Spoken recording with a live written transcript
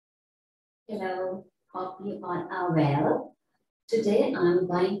Hello, hope you all are well. Today I'm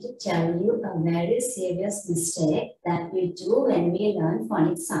going to tell you a very serious mistake that we do when we learn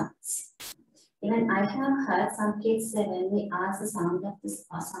phonic sounds. Even I have heard some kids say when we ask the sound of this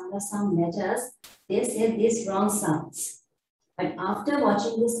or sound of some letters, they say these wrong sounds. But after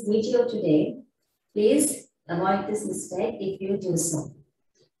watching this video today, please avoid this mistake if you do so.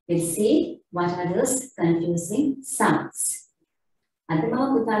 We'll see what are those confusing sounds. අද මම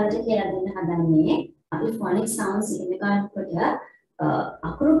පුතාලට කියලා දෙන්න හදන්නේ අපි phonic sounds ඉගෙන ගන්නකොට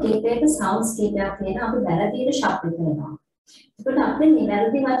අකුරු කීපයක sounds කීපයක් තියෙනවා අපි වැරදියට ශබ්ද කරනවා. ඒකට අපි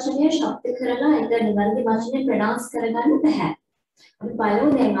නිවැරදි වචනය ශබ්ද කරලා ඒක නිවැරදි වචනේ ප්‍රොනවුන්ස් කරගන්න බෑ. අපි බලමු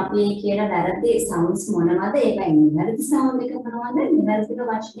දැන් අපි කියන වැරදි sounds මොනවද? ඒකයි නිවැරදි sound එක මොනවද? නිවැරදිව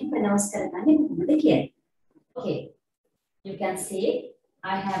වචනේ ප්‍රොනවුන්ස් කරගන්නේ කොහොමද කියලා. Okay. You can see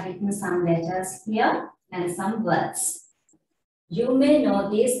I have written some letters here and some words. You may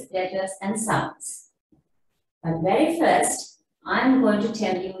know these letters and sounds. But very first, I'm going to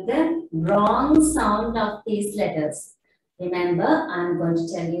tell you the wrong sound of these letters. Remember, I'm going to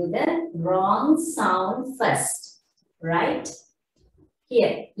tell you the wrong sound first. Right?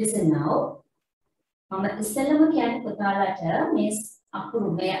 Here, listen now. මම ඉස්සෙල්ලම කියන්නේ පුතාලට මේ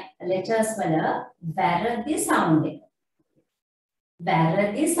අකුරු මේ letters වල වැරදි sound එක.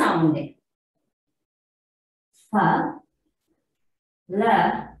 වැරදි sound එක.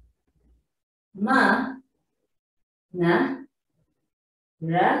 La, ma, na,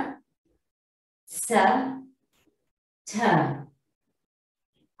 ra, sa, ta.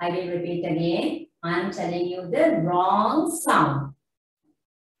 I will repeat again. I'm telling you the wrong sound.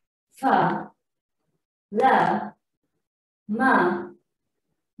 Fa, la, ma,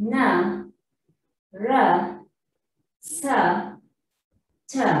 na, ra, sa,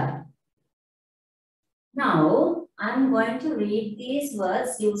 ta. Now, I'm going to read these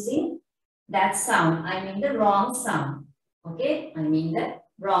words using that sound. I mean the wrong sound. Okay? I mean the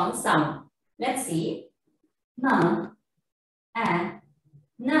wrong sound. Let's see. Ma, a,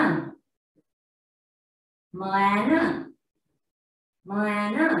 na. Moana.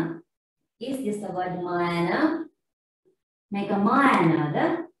 Moana. Is this the word moana? Make a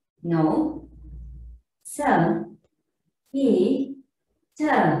moana. No. So, he,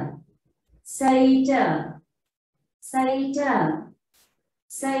 ta. Saita. Saita.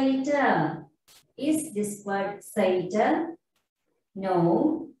 Saita. Is this word saita?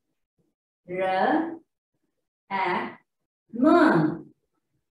 No. Ra, a, ma.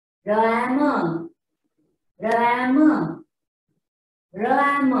 Rama. Rama.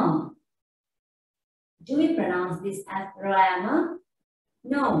 Rama. Do we pronounce this as Rama?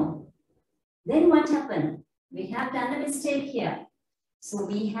 No. Then what happened? We have done a mistake here. So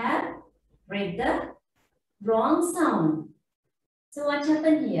we have read the wrong sound. So what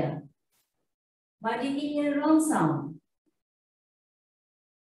happened here? Why did we hear wrong sound?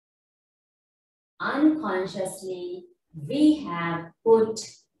 Unconsciously, we have put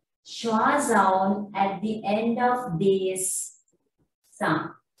schwa sound at the end of this sound.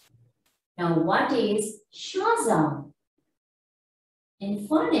 Now, what is schwa sound? In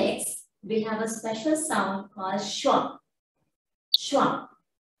phonics, we have a special sound called schwa. Schwa.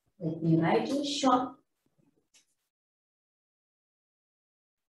 Let me write you schwa.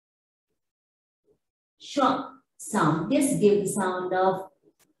 Schwa sound. This gives the sound of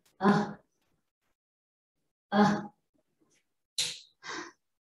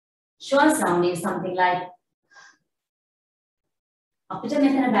schwa sound is something like අපිට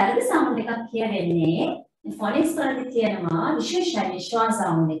මෙතන වැරදි sound එකක් කියවෙන්නේ phonics වලදී තියෙනවා විශේෂයෙන් schwa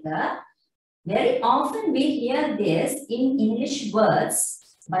sound එක. Very often we hear this in English words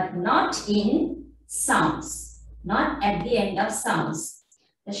but not in sounds, not at the end of sounds.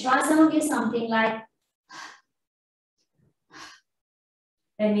 The schwa sound is something like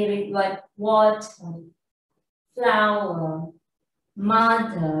when we read word water, flower,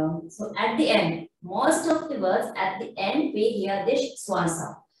 mother. So at the end, most of the words at the end we hear this schwa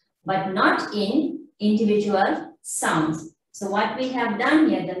sound, but not in individual sounds. So what we have done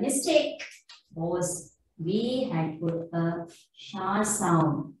here, the mistake was we had put a schwa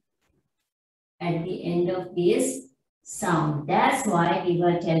sound at the end of this sound. That's why we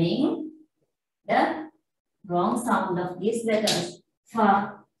were telling the wrong sound of these letters.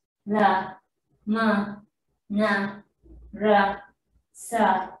 Fa, la, ma, na, ra,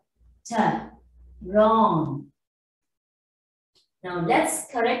 sa, ta. Wrong. Now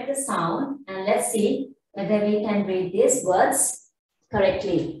let's correct the sound and let's see whether we can read these words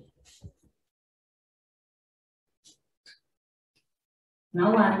correctly.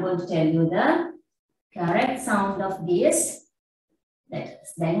 Now I'm going to tell you the correct sound of these letters.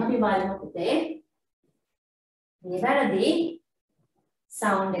 දැන් අපි බලමු පුතේ නිවැරදි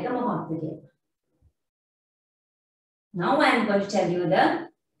sound එක මොකක්ද කියලා. Now I am going to tell you the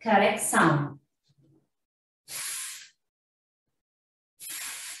correct sound.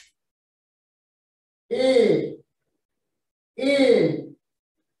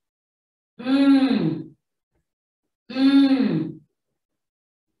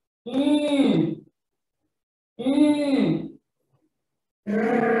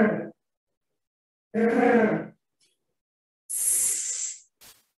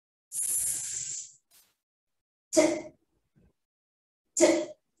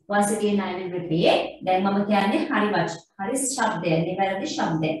 Once again I will repeat. Then mama කියන්නේ හරි වචන. හරි ශබ්දය. නිවැරදි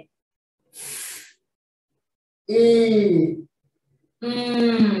ශබ්දය.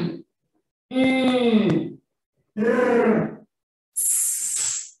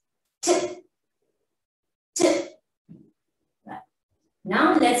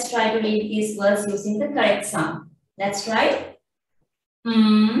 Now let's try to read these words using the correct sound. Let's try.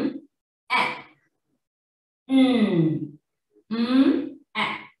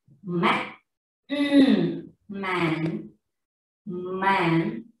 Man,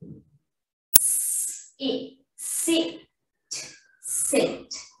 man, sit,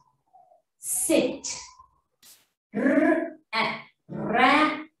 sit, sit,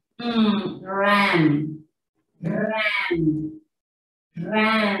 ram, ram,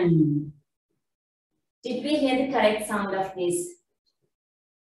 ram. Did we hear the correct sound of this?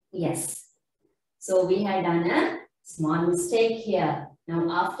 Yes. So we had done a small mistake here. Now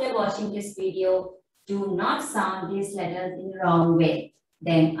after watching this video, do not sound these letters in the wrong way.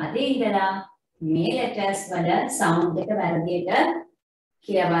 Then adi indala me letters wala sound එක වැරදියට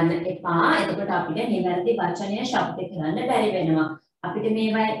කියවන්න එපා. එතකොට අපිට නිවැරදි වචනය ශබ්ද කරන්න බැරි වෙනවා. අපිට මේ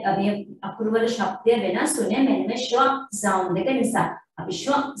අකුරු වල ශබ්දය වෙනස් උනේ මෙන්න මේ ෂ sound එක නිසා. අපි ෂ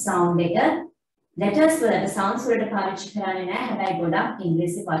sound එක letters වලට sounds වලට පාවිච්චි කරන්නේ නැහැ. හැබැයි ගොඩක්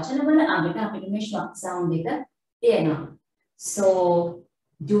ඉංග්‍රීසි වචන වල අපිට මේ ෂ sound එක තියෙනවා. So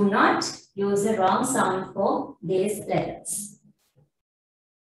do not use the wrong sound for these letters.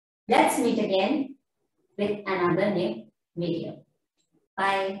 Let's meet again with another new video.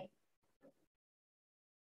 Bye.